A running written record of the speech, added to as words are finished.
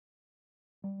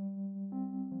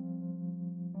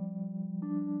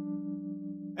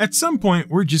At some point,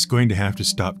 we're just going to have to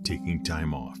stop taking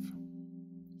time off.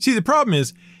 See, the problem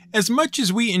is, as much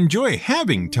as we enjoy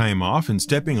having time off and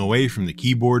stepping away from the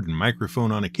keyboard and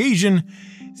microphone on occasion,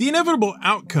 the inevitable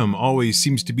outcome always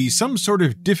seems to be some sort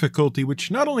of difficulty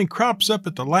which not only crops up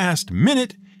at the last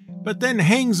minute, but then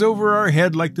hangs over our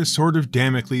head like the sword of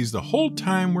Damocles the whole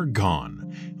time we're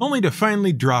gone, only to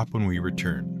finally drop when we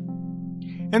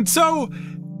return. And so,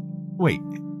 wait,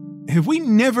 have we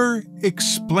never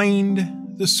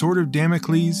explained the sword of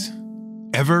Damocles?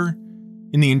 Ever?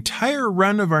 In the entire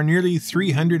run of our nearly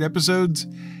 300 episodes?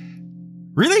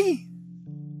 Really?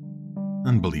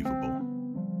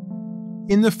 Unbelievable.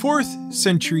 In the 4th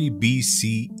century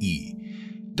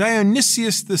BCE,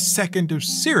 Dionysius II of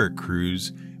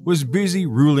Syracuse was busy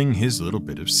ruling his little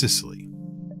bit of Sicily.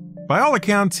 By all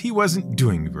accounts, he wasn't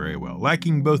doing very well,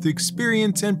 lacking both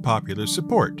experience and popular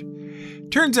support.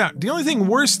 Turns out, the only thing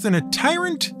worse than a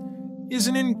tyrant is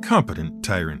an incompetent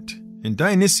tyrant, and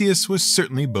Dionysius was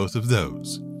certainly both of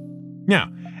those.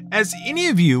 Now, as any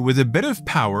of you with a bit of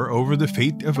power over the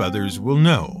fate of others will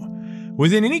know,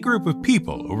 within any group of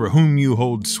people over whom you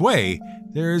hold sway,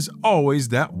 there is always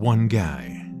that one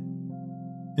guy.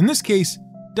 In this case,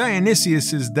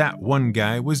 Dionysius's that one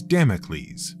guy was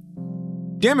Damocles.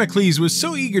 Damocles was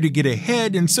so eager to get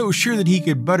ahead and so sure that he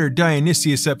could butter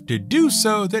Dionysius up to do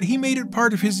so that he made it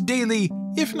part of his daily,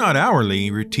 if not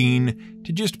hourly, routine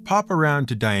to just pop around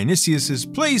to Dionysius's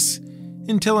place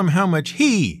and tell him how much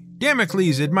he,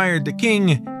 Damocles, admired the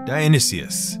king,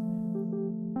 Dionysius.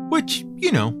 Which,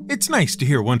 you know, it's nice to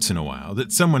hear once in a while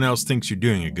that someone else thinks you're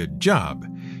doing a good job,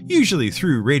 usually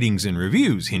through ratings and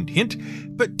reviews, hint hint,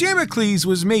 but Damocles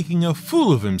was making a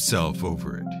fool of himself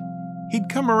over it. He'd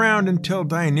come around and tell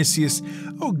Dionysius,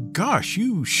 "Oh gosh,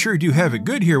 you sure do have it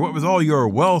good here, what with all your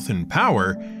wealth and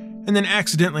power," and then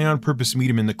accidentally on purpose meet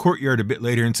him in the courtyard a bit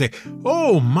later and say,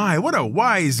 "Oh my, what a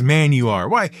wise man you are.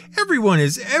 Why, everyone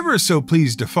is ever so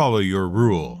pleased to follow your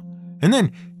rule." And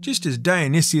then, just as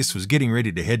Dionysius was getting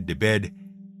ready to head to bed,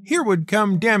 here would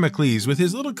come Damocles with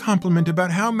his little compliment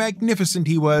about how magnificent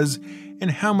he was and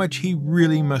how much he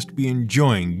really must be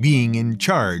enjoying being in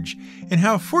charge and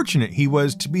how fortunate he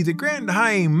was to be the grand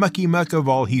high mucky-muck of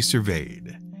all he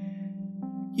surveyed.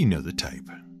 You know the type.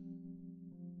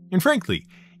 And frankly,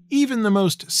 even the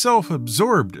most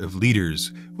self-absorbed of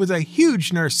leaders with a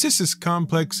huge Narcissus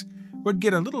complex would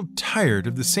get a little tired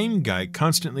of the same guy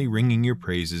constantly ringing your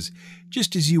praises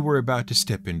just as you were about to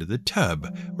step into the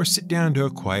tub, or sit down to a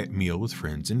quiet meal with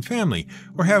friends and family,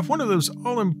 or have one of those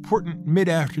all-important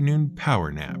mid-afternoon power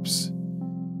naps.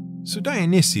 So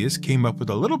Dionysius came up with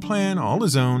a little plan all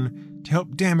his own to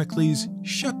help Damocles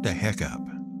shut the heck up.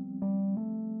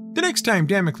 The next time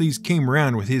Damocles came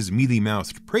around with his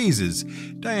mealy-mouthed praises,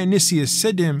 Dionysius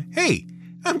said to him, "Hey,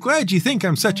 I'm glad you think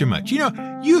I'm such a much. You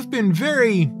know, you've been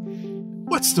very,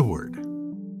 what's the word?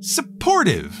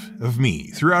 Supportive of me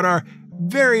throughout our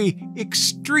very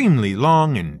extremely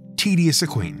long and tedious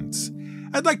acquaintance.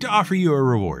 I'd like to offer you a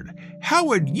reward. How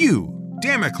would you,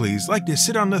 Damocles, like to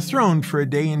sit on the throne for a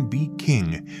day and be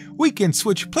king? We can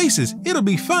switch places. It'll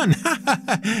be fun,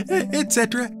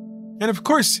 etc." And of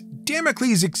course,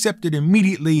 Damocles accepted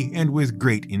immediately and with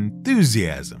great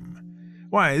enthusiasm.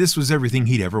 Why, this was everything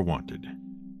he'd ever wanted.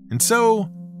 And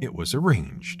so, it was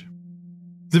arranged.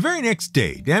 The very next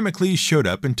day, Damocles showed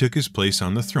up and took his place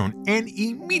on the throne, and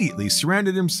immediately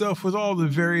surrounded himself with all the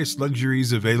various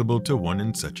luxuries available to one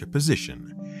in such a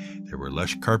position. There were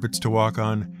lush carpets to walk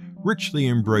on, richly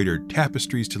embroidered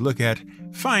tapestries to look at,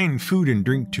 fine food and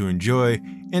drink to enjoy,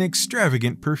 and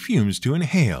extravagant perfumes to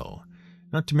inhale,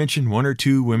 not to mention one or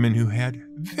two women who had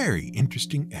very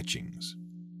interesting etchings.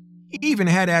 He even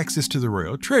had access to the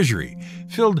royal treasury,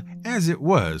 filled as it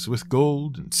was with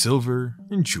gold and silver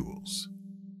and jewels.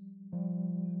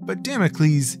 But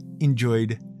Damocles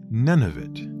enjoyed none of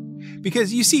it,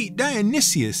 because you see,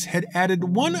 Dionysius had added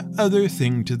one other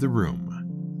thing to the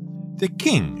room. The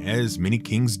king, as many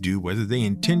kings do whether they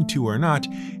intend to or not,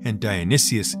 and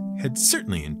Dionysius had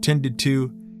certainly intended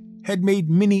to, had made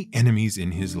many enemies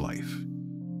in his life,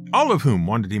 all of whom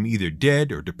wanted him either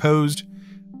dead or deposed,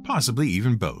 possibly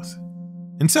even both.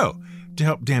 And so, to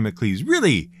help Damocles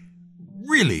really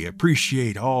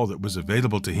appreciate all that was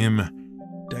available to him,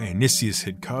 Dionysius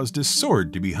had caused a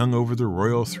sword to be hung over the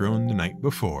royal throne the night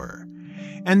before,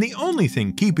 and the only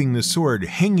thing keeping the sword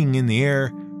hanging in the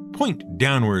air, point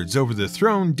downwards over the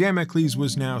throne Damocles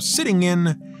was now sitting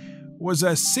in, was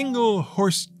a single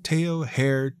horsetail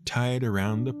hair tied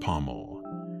around the pommel,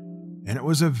 and it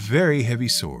was a very heavy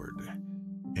sword,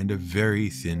 and a very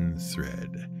thin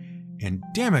thread, and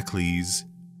Damocles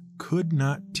could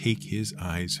not take his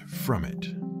eyes from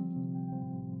it.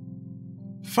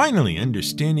 finally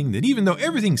understanding that even though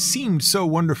everything seemed so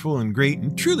wonderful and great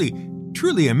and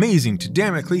truly amazing to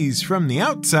Damocles from the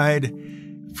outside,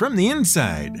 from the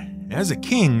inside, as a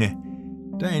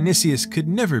king, Dionysius could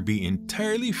never be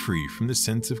entirely free from the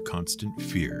sense of constant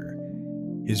fear.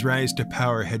 His rise to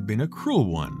power had been a cruel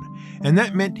one, and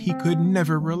that meant he could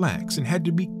never relax and had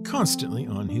to be constantly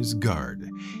on his guard.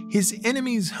 His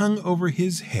enemies hung over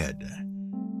his head,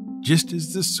 just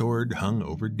as the sword hung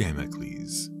over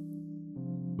Damocles.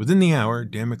 Within the hour,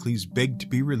 Damocles begged to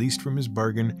be released from his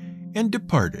bargain and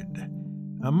departed,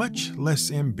 a much less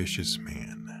ambitious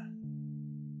man.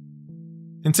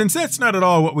 And since that's not at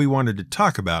all what we wanted to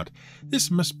talk about, this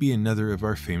must be another of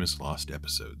our famous lost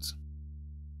episodes.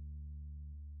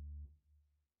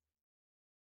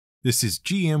 This is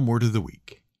GM Word of the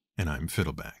Week, and I'm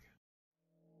Fiddleback.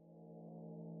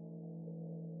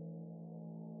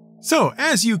 So,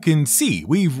 as you can see,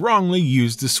 we've wrongly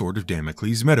used the Sword of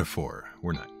Damocles metaphor.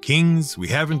 We're not kings, we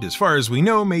haven't, as far as we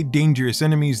know, made dangerous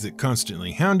enemies that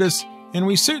constantly hound us, and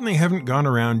we certainly haven't gone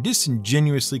around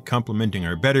disingenuously complimenting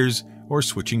our betters or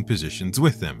switching positions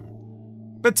with them.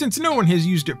 But since no one has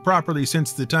used it properly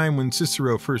since the time when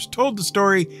Cicero first told the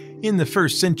story in the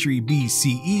 1st century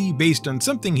BCE based on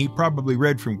something he probably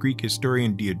read from Greek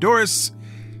historian Diodorus,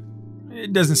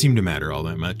 it doesn't seem to matter all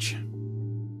that much.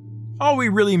 All we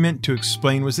really meant to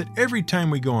explain was that every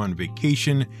time we go on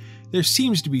vacation, there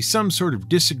seems to be some sort of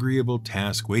disagreeable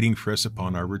task waiting for us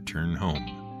upon our return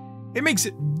home. It makes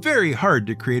it very hard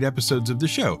to create episodes of the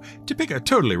show. To pick a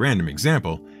totally random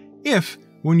example, if,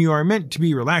 when you are meant to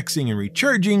be relaxing and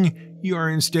recharging, you are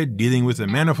instead dealing with the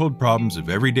manifold problems of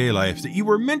everyday life that you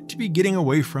were meant to be getting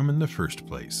away from in the first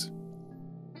place.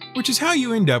 Which is how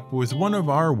you end up with one of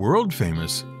our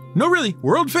world-famous,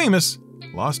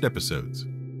 lost episodes.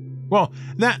 Well,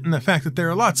 that and the fact that there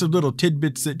are lots of little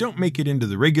tidbits that don't make it into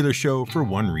the regular show for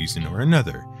one reason or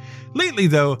another. Lately,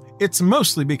 though, it's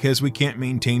mostly because we can't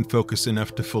maintain focus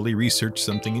enough to fully research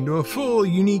something into a full,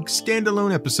 unique,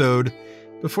 standalone episode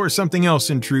before something else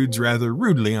intrudes rather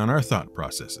rudely on our thought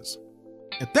processes.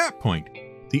 At that point,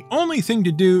 the only thing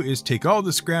to do is take all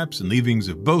the scraps and leavings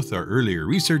of both our earlier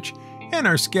research and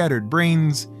our scattered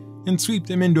brains and sweep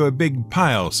them into a big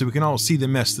pile so we can all see the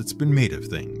mess that's been made of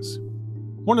things.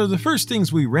 One of the first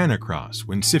things we ran across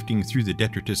when sifting through the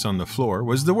detritus on the floor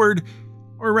was the word,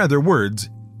 or rather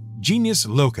words, genius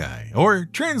loci, or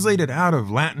translated out of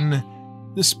Latin,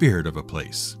 the spirit of a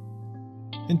place.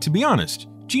 And to be honest,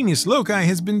 genius loci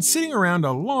has been sitting around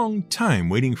a long time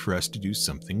waiting for us to do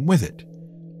something with it.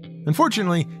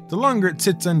 Unfortunately, the longer it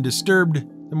sits undisturbed,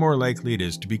 the more likely it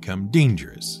is to become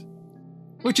dangerous.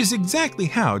 Which is exactly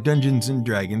how Dungeons &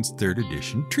 Dragons 3rd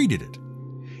edition treated it.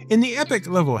 In the epic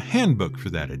level handbook for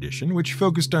that edition, which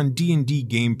focused on D&D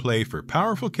gameplay for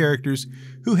powerful characters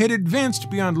who had advanced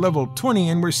beyond level 20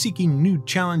 and were seeking new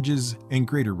challenges and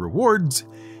greater rewards,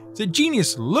 the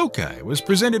genius loci was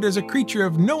presented as a creature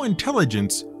of no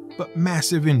intelligence but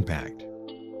massive impact.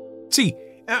 See,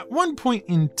 at one point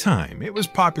in time, it was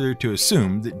popular to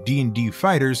assume that D&D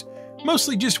fighters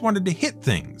mostly just wanted to hit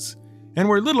things and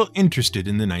were little interested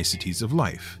in the niceties of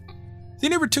life. They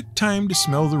never took time to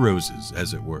smell the roses,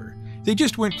 as it were. They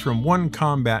just went from one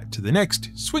combat to the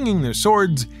next, swinging their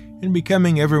swords and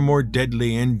becoming ever more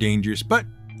deadly and dangerous, but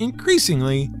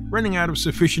increasingly running out of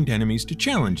sufficient enemies to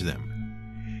challenge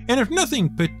them. And if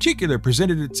nothing particular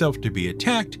presented itself to be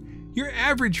attacked, your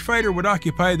average fighter would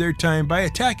occupy their time by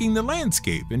attacking the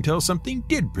landscape until something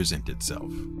did present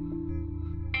itself.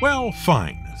 Well,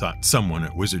 fine, thought someone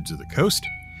at Wizards of the Coast.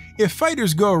 If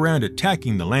fighters go around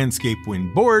attacking the landscape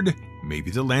when bored,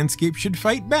 maybe the landscape should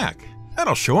fight back.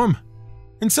 That'll show them.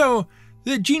 And so,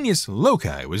 the genius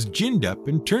loci was ginned up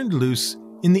and turned loose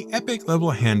in the epic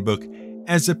level handbook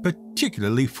as a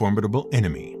particularly formidable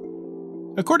enemy.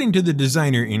 According to the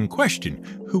designer in question,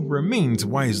 who remains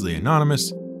wisely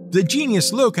anonymous, the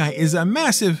genius loci is a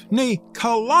massive, nay,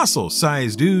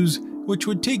 colossal-sized ooze which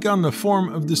would take on the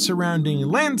form of the surrounding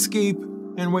landscape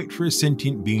and wait for a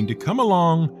sentient being to come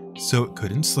along so it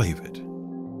could enslave it.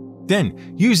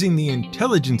 Then, using the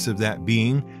intelligence of that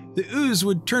being, the ooze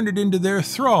would turn it into their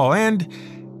thrall and,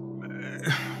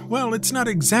 well, it's not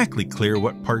exactly clear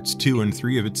what parts 2 and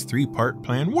 3 of its 3-part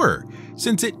plan were,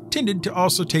 since it tended to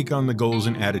also take on the goals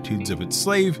and attitudes of its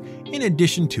slave in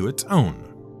addition to its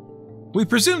own. We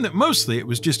presume that mostly it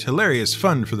was just hilarious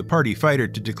fun for the party fighter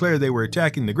to declare they were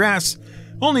attacking the grass,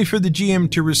 only for the GM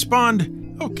to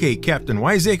respond, "Okay, Captain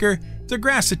Wiseacre, the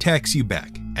grass attacks you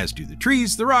back, as do the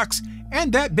trees, the rocks,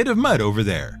 and that bit of mud over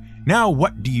there. Now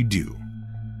what do you do?"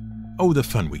 Oh, the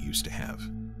fun we used to have.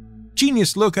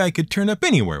 Genius loci could turn up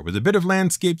anywhere with a bit of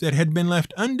landscape that had been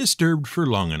left undisturbed for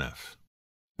long enough.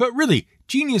 But really,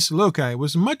 genius loci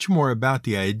was much more about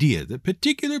the idea that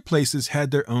particular places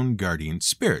had their own guardian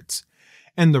spirits.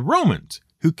 And the Romans,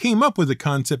 who came up with the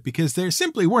concept because there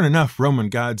simply weren't enough Roman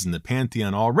gods in the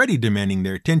pantheon already demanding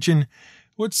their attention,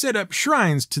 would set up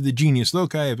shrines to the genius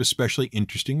loci of especially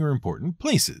interesting or important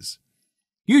places.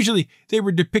 Usually, they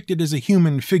were depicted as a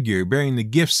human figure bearing the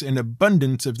gifts and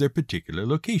abundance of their particular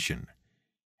location.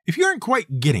 If you aren't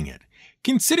quite getting it,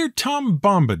 consider Tom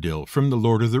Bombadil from the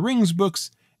Lord of the Rings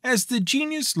books as the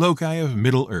genius loci of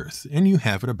Middle-earth, and you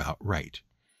have it about right.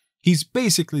 He's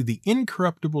basically the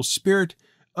incorruptible spirit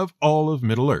of all of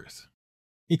Middle-earth.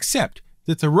 Except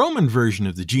that the Roman version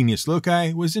of the genius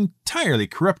loci was entirely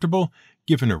corruptible,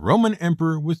 given a Roman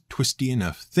emperor with twisty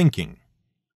enough thinking.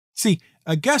 See,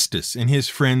 Augustus and his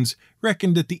friends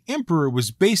reckoned that the emperor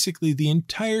was basically the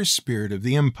entire spirit of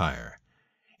the empire.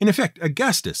 In effect,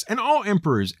 Augustus and all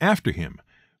emperors after him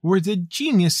were the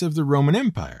genius of the Roman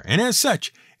Empire, and as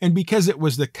such, and because it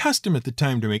was the custom at the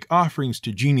time to make offerings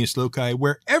to genius loci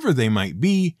wherever they might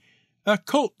be, a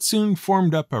cult soon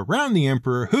formed up around the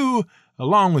emperor who,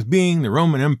 along with being the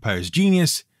Roman Empire's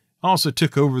genius, also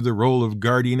took over the role of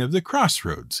guardian of the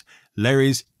crossroads,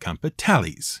 Lares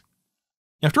Capitalis.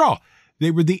 After all, they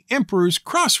were the emperor's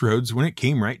crossroads when it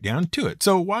came right down to it,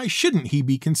 so why shouldn't he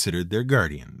be considered their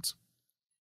guardians?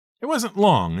 It wasn't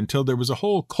long until there was a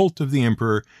whole cult of the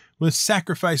emperor with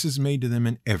sacrifices made to them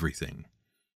and everything.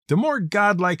 The more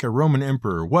godlike a Roman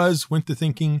emperor was, went the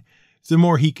thinking, the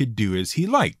more he could do as he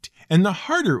liked, and the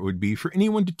harder it would be for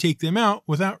anyone to take them out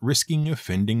without risking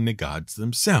offending the gods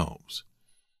themselves.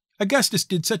 Augustus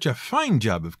did such a fine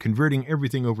job of converting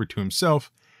everything over to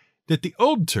himself that the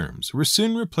old terms were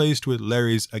soon replaced with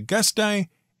Lares Augusti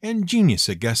and Genius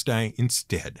Augusti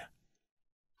instead.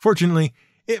 Fortunately,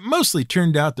 it mostly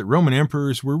turned out that Roman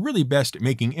emperors were really best at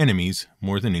making enemies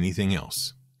more than anything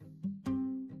else.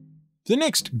 The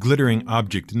next glittering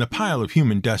object in the pile of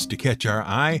human dust to catch our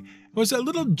eye was a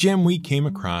little gem we came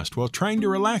across while trying to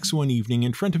relax one evening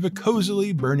in front of a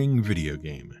cozily burning video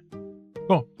game.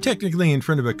 Well, technically in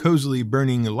front of a cozily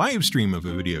burning live stream of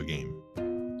a video game.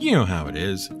 You know how it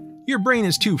is. Your brain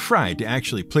is too fried to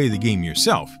actually play the game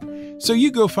yourself, so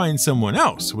you go find someone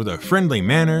else with a friendly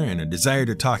manner and a desire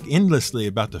to talk endlessly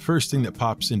about the first thing that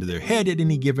pops into their head at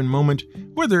any given moment,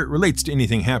 whether it relates to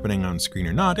anything happening on screen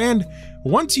or not, and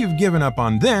once you've given up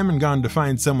on them and gone to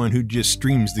find someone who just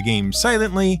streams the game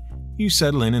silently, you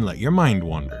settle in and let your mind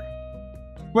wander.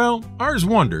 Well, ours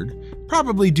wandered,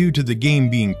 probably due to the game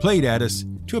being played at us,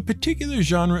 to a particular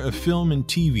genre of film and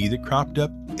TV that cropped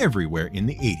up everywhere in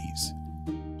the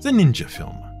 80s. The ninja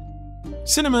film.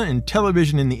 Cinema and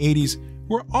television in the 80s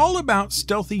were all about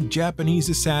stealthy Japanese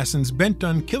assassins bent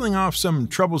on killing off some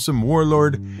troublesome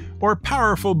warlord or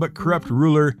powerful but corrupt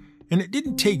ruler, and it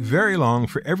didn't take very long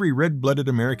for every red-blooded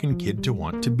American kid to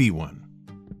want to be one.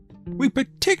 We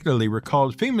particularly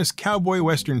recalled famous cowboy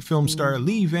western film star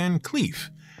Lee Van Cleef,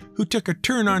 who took a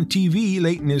turn on TV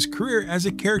late in his career as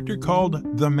a character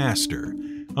called The Master,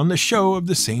 on the show of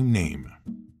the same name.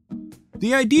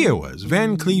 The idea was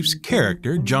Van Cleef's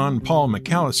character, John Paul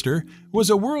McAllister, was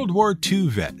a World War II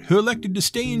vet who elected to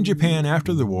stay in Japan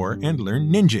after the war and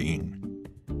learn ninja-ing.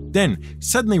 Then,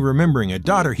 suddenly remembering a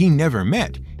daughter he never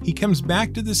met, he comes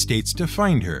back to the States to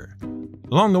find her.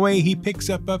 Along the way, he picks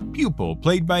up a pupil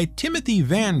played by Timothy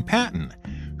Van Patten,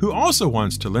 who also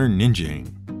wants to learn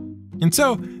ninja-ing. And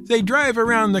so, they drive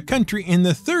around the country in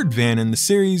the third van in the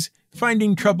series,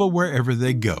 finding trouble wherever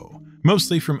they go,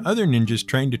 mostly from other ninjas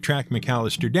trying to track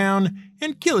McAllister down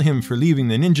and kill him for leaving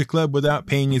the ninja club without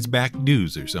paying his back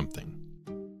dues or something.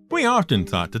 We often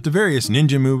thought that the various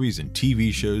ninja movies and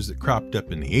TV shows that cropped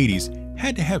up in the 80s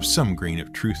had to have some grain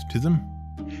of truth to them.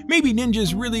 Maybe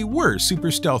ninjas really were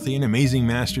super stealthy and amazing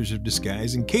masters of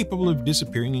disguise and capable of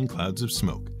disappearing in clouds of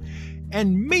smoke.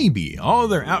 And maybe all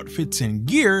their outfits and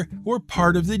gear were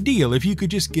part of the deal. If you could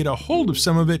just get a hold of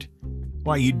some of it,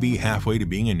 why, you'd be halfway to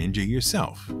being a ninja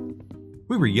yourself.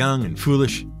 We were young and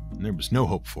foolish, and there was no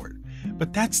hope for it.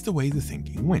 But that's the way the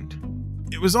thinking went.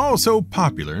 It was all so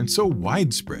popular and so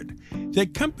widespread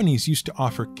that companies used to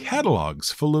offer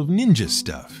catalogs full of ninja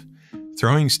stuff.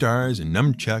 Throwing stars and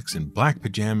nunchucks and black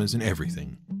pajamas and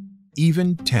everything.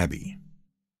 Even tabi.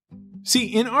 See,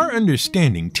 in our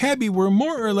understanding, tabi were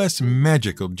more or less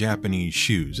magical Japanese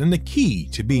shoes and the key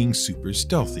to being super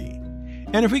stealthy.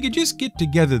 And if we could just get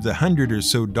together the $100 or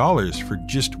so for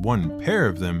just one pair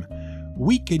of them,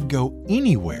 we could go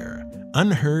anywhere,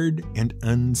 unheard and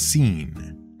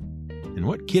unseen. And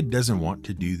what kid doesn't want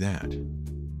to do that?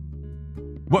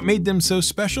 What made them so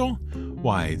special?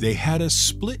 Why, they had a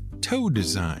split toe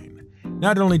design.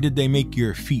 Not only did they make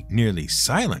your feet nearly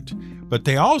silent, but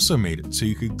they also made it so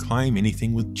you could climb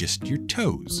anything with just your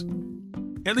toes.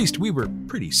 At least we were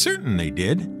pretty certain they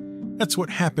did. That's what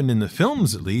happened in the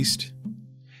films, at least.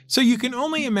 So you can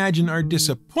only imagine our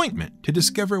disappointment to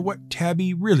discover what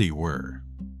tabby really were.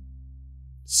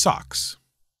 Socks.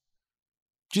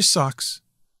 Just socks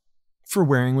for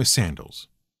wearing with sandals.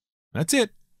 That's it.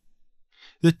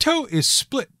 The toe is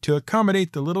split to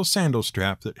accommodate the little sandal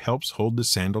strap that helps hold the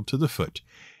sandal to the foot,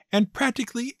 and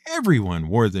practically everyone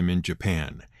wore them in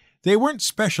Japan. They weren't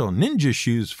special ninja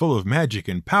shoes full of magic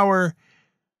and power.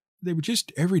 They were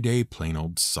just everyday plain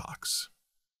old socks.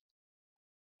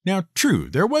 Now, true,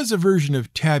 there was a version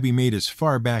of tabby made as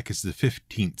far back as the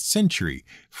 15th century,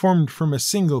 formed from a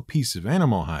single piece of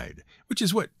animal hide, which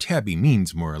is what tabby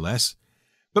means more or less.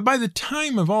 But by the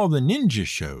time of all the ninja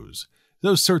shows,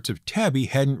 those sorts of tabby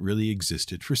hadn't really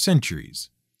existed for centuries.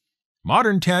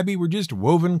 Modern tabby were just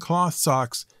woven cloth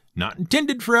socks, not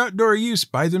intended for outdoor use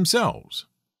by themselves.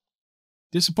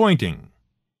 Disappointing.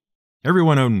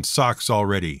 Everyone owned socks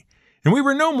already, and we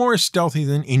were no more stealthy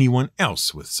than anyone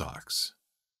else with socks.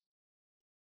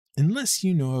 Unless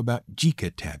you know about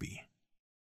Jika tabby.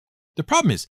 The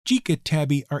problem is, Jika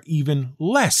tabby are even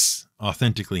less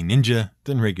authentically ninja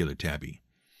than regular tabby.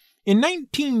 In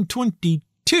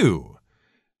 1922,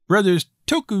 brothers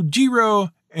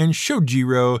Tokujiro and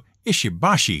Shojiro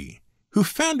Ishibashi, who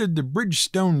founded the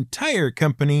Bridgestone Tire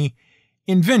Company,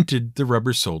 invented the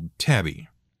rubber-soled tabby.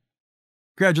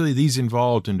 Gradually, these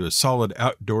evolved into a solid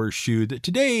outdoor shoe that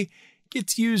today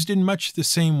gets used in much the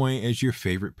same way as your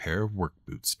favorite pair of work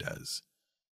boots does.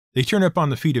 They turn up on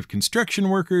the feet of construction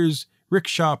workers,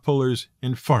 rickshaw pullers,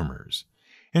 and farmers,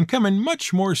 and come in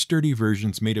much more sturdy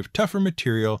versions made of tougher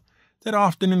material that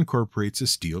often incorporates a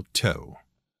steel toe.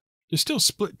 They're still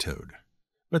split-toed,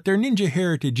 but their ninja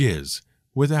heritage is,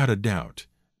 without a doubt,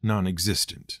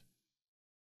 non-existent.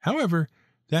 However,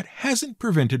 that hasn't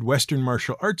prevented Western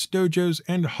martial arts dojos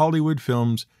and Hollywood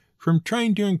films from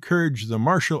trying to encourage the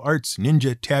martial arts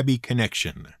ninja tabby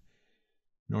connection.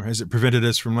 Nor has it prevented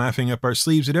us from laughing up our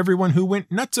sleeves at everyone who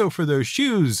went nutso for those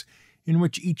shoes, in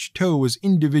which each toe was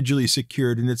individually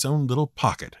secured in its own little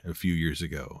pocket a few years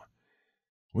ago.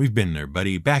 We've been there,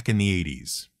 buddy, back in the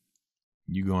 80s.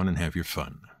 You go on and have your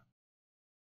fun.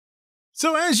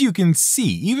 So as you can see,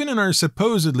 even in our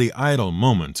supposedly idle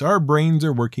moments, our brains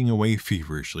are working away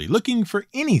feverishly, looking for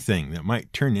anything that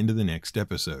might turn into the next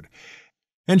episode.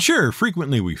 And sure,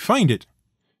 frequently we find it,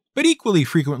 but equally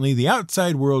frequently the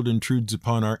outside world intrudes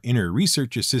upon our inner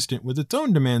research assistant with its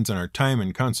own demands on our time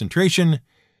and concentration,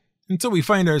 and so we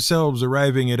find ourselves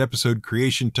arriving at episode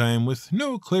creation time with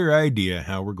no clear idea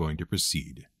how we're going to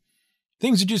proceed.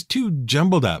 Things are just too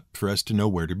jumbled up for us to know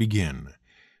where to begin,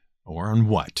 or on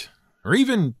what, or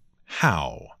even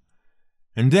how.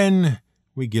 And then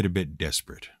we get a bit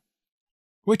desperate.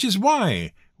 Which is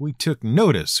why we took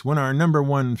notice when our number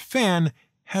one fan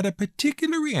had a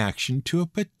particular reaction to a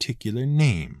particular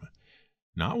name.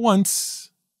 Not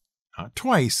once, not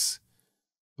twice,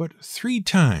 but 3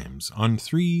 times on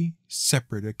 3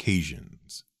 separate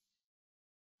occasions.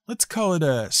 Let's call it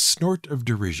a snort of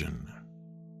derision.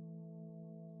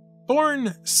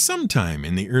 Born sometime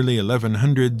in the early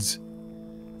 1100s,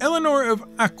 Eleanor of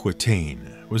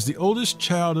Aquitaine was the oldest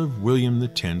child of William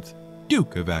X,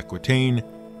 Duke of Aquitaine,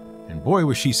 and boy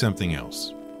was she something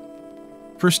else.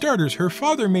 For starters, her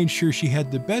father made sure she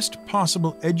had the best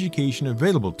possible education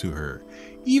available to her,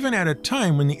 even at a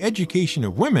time when the education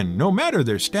of women, no matter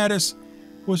their status,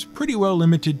 was pretty well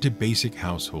limited to basic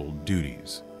household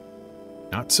duties.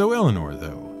 Not so Eleanor,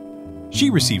 though. She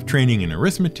received training in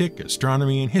arithmetic,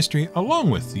 astronomy, and history,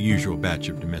 along with the usual batch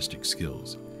of domestic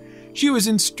skills. She was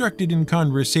instructed in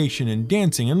conversation and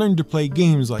dancing and learned to play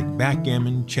games like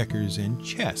backgammon, checkers, and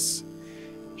chess.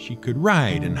 She could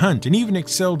ride and hunt and even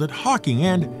excelled at hawking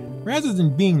and, rather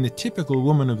than being the typical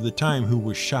woman of the time who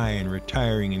was shy and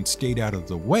retiring and stayed out of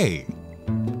the way,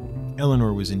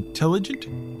 Eleanor was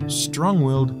intelligent,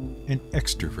 strong-willed, and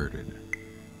extroverted.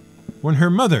 When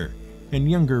her mother and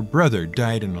younger brother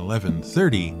died in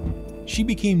 1130, she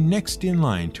became next in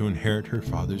line to inherit her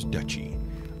father's duchy,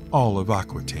 all of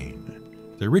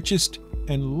Aquitaine, the richest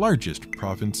and largest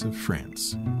province of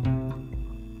France.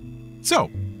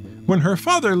 So, when her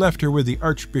father left her with the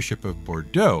Archbishop of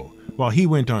Bordeaux, while he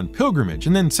went on pilgrimage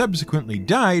and then subsequently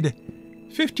died,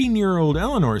 15-year-old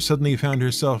Eleanor suddenly found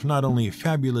herself not only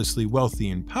fabulously wealthy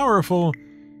and powerful,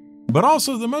 but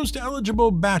also the most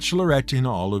eligible bachelorette in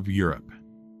all of Europe.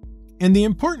 And the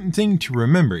important thing to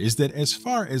remember is that as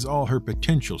far as all her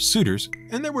potential suitors,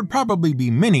 and there would probably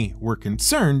be many, were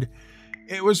concerned,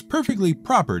 it was perfectly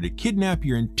proper to kidnap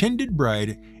your intended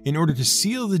bride in order to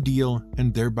seal the deal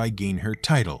and thereby gain her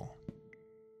title.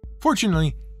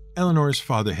 Fortunately, Eleanor's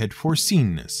father had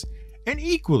foreseen this, and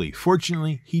equally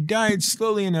fortunately, he died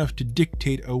slowly enough to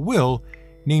dictate a will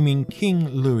naming King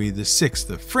Louis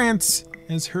VI of France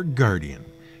as her guardian,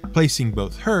 placing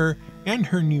both her and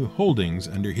her new holdings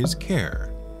under his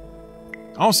care.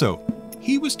 Also,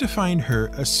 he was to find her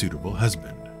a suitable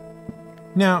husband.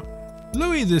 Now,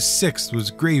 Louis VI was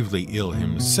gravely ill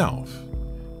himself,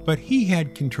 but he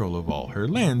had control of all her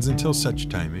lands until such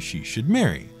time as she should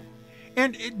marry.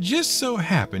 And it just so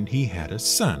happened he had a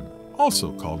son,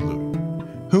 also called Louis,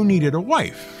 who needed a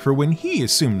wife for when he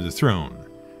assumed the throne,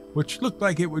 which looked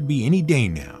like it would be any day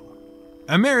now.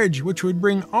 A marriage which would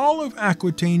bring all of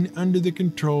Aquitaine under the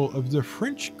control of the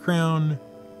French crown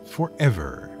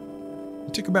forever.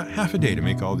 It took about half a day to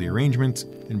make all the arrangements,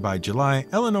 and by July,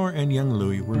 Eleanor and young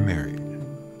Louis were married.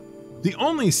 The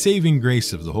only saving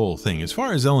grace of the whole thing, as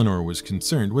far as Eleanor was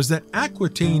concerned, was that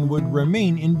Aquitaine would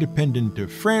remain independent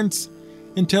of France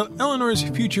until Eleanor's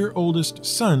future oldest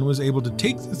son was able to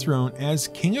take the throne as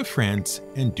King of France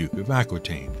and Duke of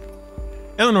Aquitaine.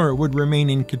 Eleanor would remain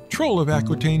in control of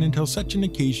Aquitaine until such an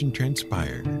occasion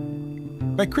transpired.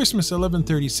 By Christmas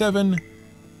 1137,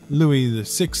 Louis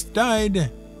VI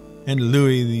died, and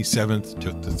Louis VII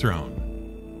took the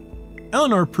throne.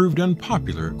 Eleanor proved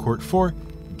unpopular at court for,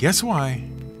 guess why?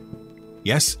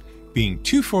 Yes, being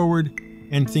too forward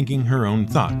and thinking her own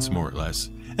thoughts, more or less,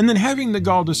 and then having the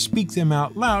gall to speak them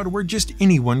out loud where just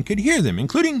anyone could hear them,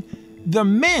 including the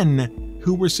men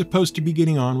who were supposed to be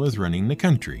getting on with running the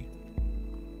country.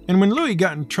 And when Louis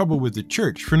got in trouble with the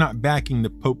church for not backing the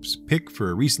Pope's pick for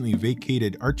a recently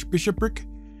vacated archbishopric,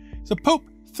 the Pope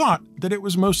thought that it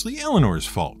was mostly Eleanor's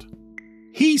fault.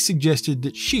 He suggested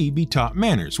that she be taught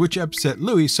manners, which upset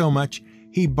Louis so much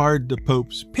he barred the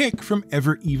Pope's pick from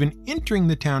ever even entering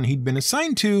the town he'd been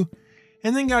assigned to,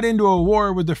 and then got into a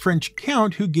war with the French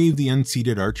count who gave the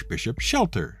unseated archbishop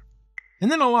shelter.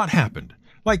 And then a lot happened.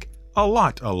 Like, a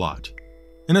lot.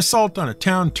 An assault on a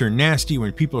town turned nasty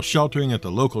when people sheltering at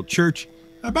the local church,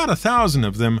 about 1,000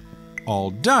 of them, all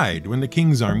died when the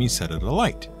king's army set it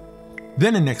alight.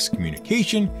 Then an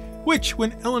excommunication, which,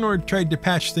 when Eleanor tried to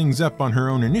patch things up on her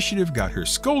own initiative, got her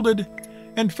scolded,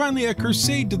 and finally a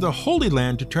crusade to the Holy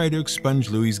Land to try to expunge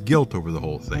Louis's guilt over the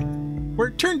whole thing, where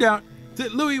it turned out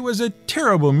that Louis was a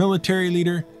terrible military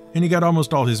leader, and he got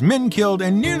almost all his men killed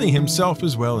and nearly himself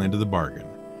as well into the bargain,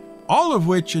 all of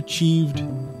which achieved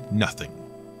nothing.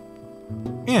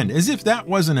 And as if that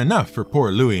wasn't enough for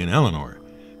poor Louis and Eleanor,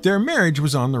 their marriage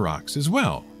was on the rocks as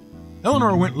well.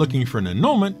 Eleanor went looking for an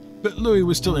annulment, but Louis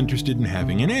was still interested in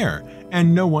having an heir,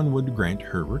 and no one would grant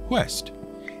her request.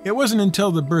 It wasn't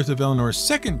until the birth of Eleanor's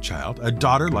second child, a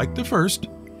daughter like the first,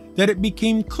 that it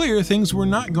became clear things were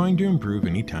not going to improve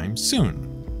anytime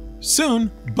soon.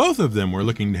 Soon, both of them were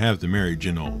looking to have the marriage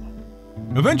annulled.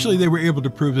 Eventually, they were able to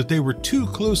prove that they were too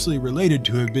closely related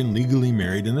to have been legally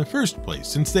married in the first place,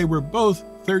 since they were both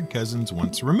third cousins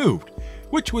once removed,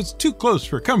 which was too close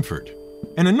for comfort.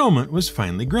 An annulment was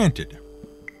finally granted.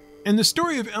 And the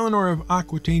story of Eleanor of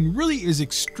Aquitaine really is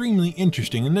extremely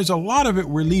interesting, and there's a lot of it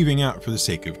we're leaving out for the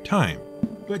sake of time.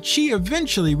 But she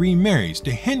eventually remarries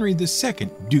to Henry II,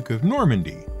 Duke of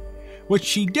Normandy, which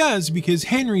she does because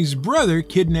Henry's brother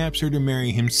kidnaps her to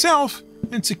marry himself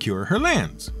and secure her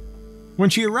lands. When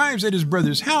she arrives at his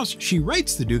brother's house, she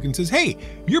writes the Duke and says, "Hey,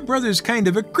 your brother's kind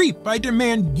of a creep. I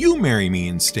demand you marry me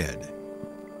instead."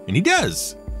 And he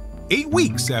does, 8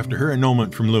 weeks after her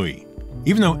annulment from Louis,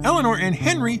 even though Eleanor and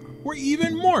Henry were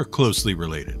even more closely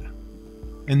related.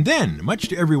 And then, much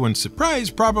to everyone's surprise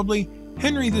probably,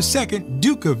 Henry II,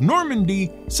 Duke of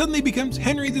Normandy, suddenly becomes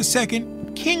Henry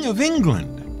II, King of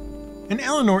England. And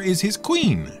Eleanor is his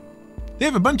queen. They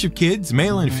have a bunch of kids,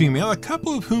 male and female, a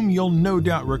couple of whom you'll no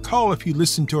doubt recall if you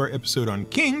listened to our episode on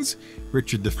kings,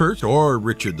 Richard I or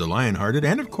Richard the Lionhearted,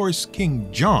 and of course King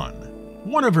John.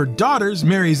 One of her daughters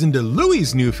marries into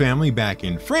Louis's new family back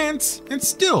in France, and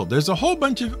still there's a whole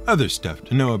bunch of other stuff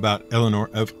to know about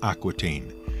Eleanor of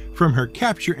Aquitaine, from her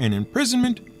capture and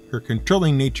imprisonment, her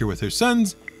controlling nature with her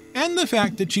sons, and the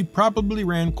fact that she probably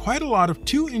ran quite a lot of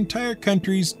 2 entire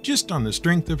countries just on the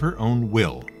strength of her own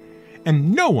will.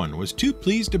 And no one was too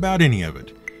pleased about any of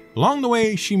it. Along the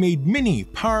way, she made many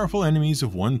powerful enemies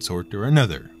of one sort or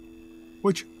another.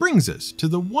 Which brings us to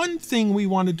the one thing we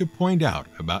wanted to point out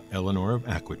about Eleanor of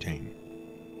Aquitaine.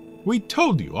 We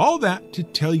told you all that to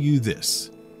tell you this.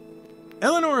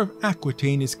 Eleanor of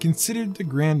Aquitaine is considered the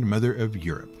grandmother of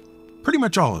Europe. Pretty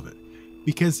much all of it,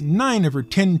 because 9 of her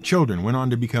 10 children went on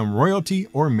to become royalty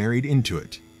or married into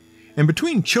it. And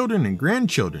between children and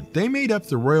grandchildren, they made up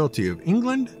the royalty of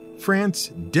England,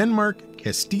 France, Denmark,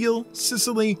 Castile,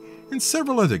 Sicily, and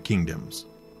several other kingdoms.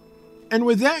 And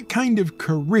with that kind of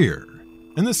career,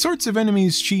 and the sorts of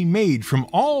enemies she made from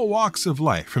all walks of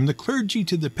life, from the clergy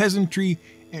to the peasantry,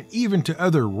 and even to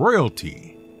other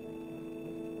royalty,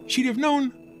 she'd have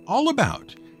known all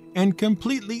about and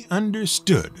completely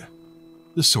understood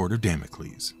the Sword of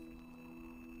Damocles.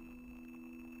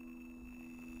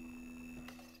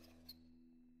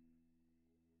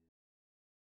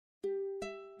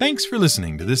 Thanks for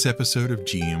listening to this episode of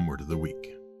GM Word of the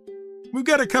Week. We've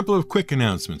got a couple of quick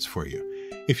announcements for you.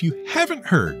 If you haven't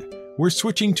heard, we're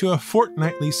switching to a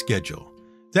fortnightly schedule.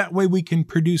 That way we can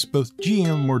produce both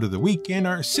GM Word of the Week and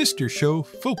our sister show,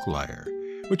 Folklore,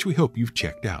 which we hope you've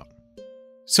checked out.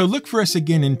 So look for us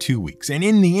again in 2 weeks, and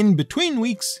in the in-between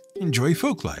weeks, enjoy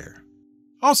Folklore.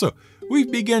 Also,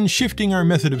 we've begun shifting our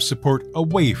method of support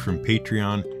away from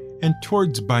Patreon and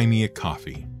towards Buy Me a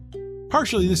Coffee.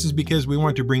 Partially this is because we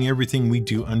want to bring everything we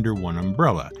do under one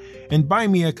umbrella, and Buy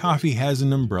Me a Coffee has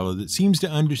an umbrella that seems to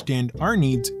understand our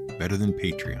needs better than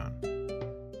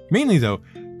Patreon. Mainly though,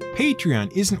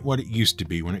 Patreon isn't what it used to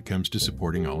be when it comes to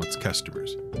supporting all its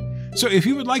customers. So if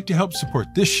you would like to help support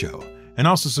this show, and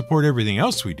also support everything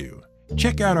else we do,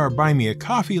 check out our Buy Me a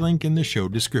Coffee link in the show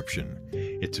description.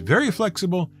 It's very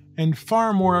flexible and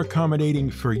far more accommodating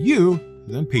for you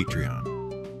than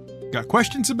Patreon. Got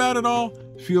questions about it all?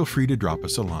 Feel free to drop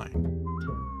us a line.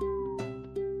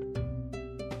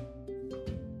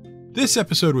 This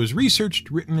episode was researched,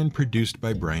 written, and produced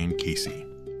by Brian Casey.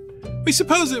 We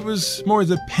suppose it was more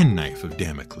the penknife of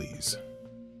Damocles.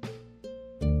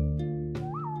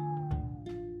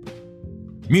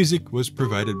 Music was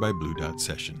provided by Blue Dot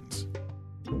Sessions.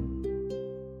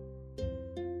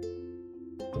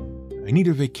 I need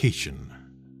a vacation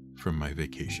from my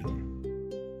vacation.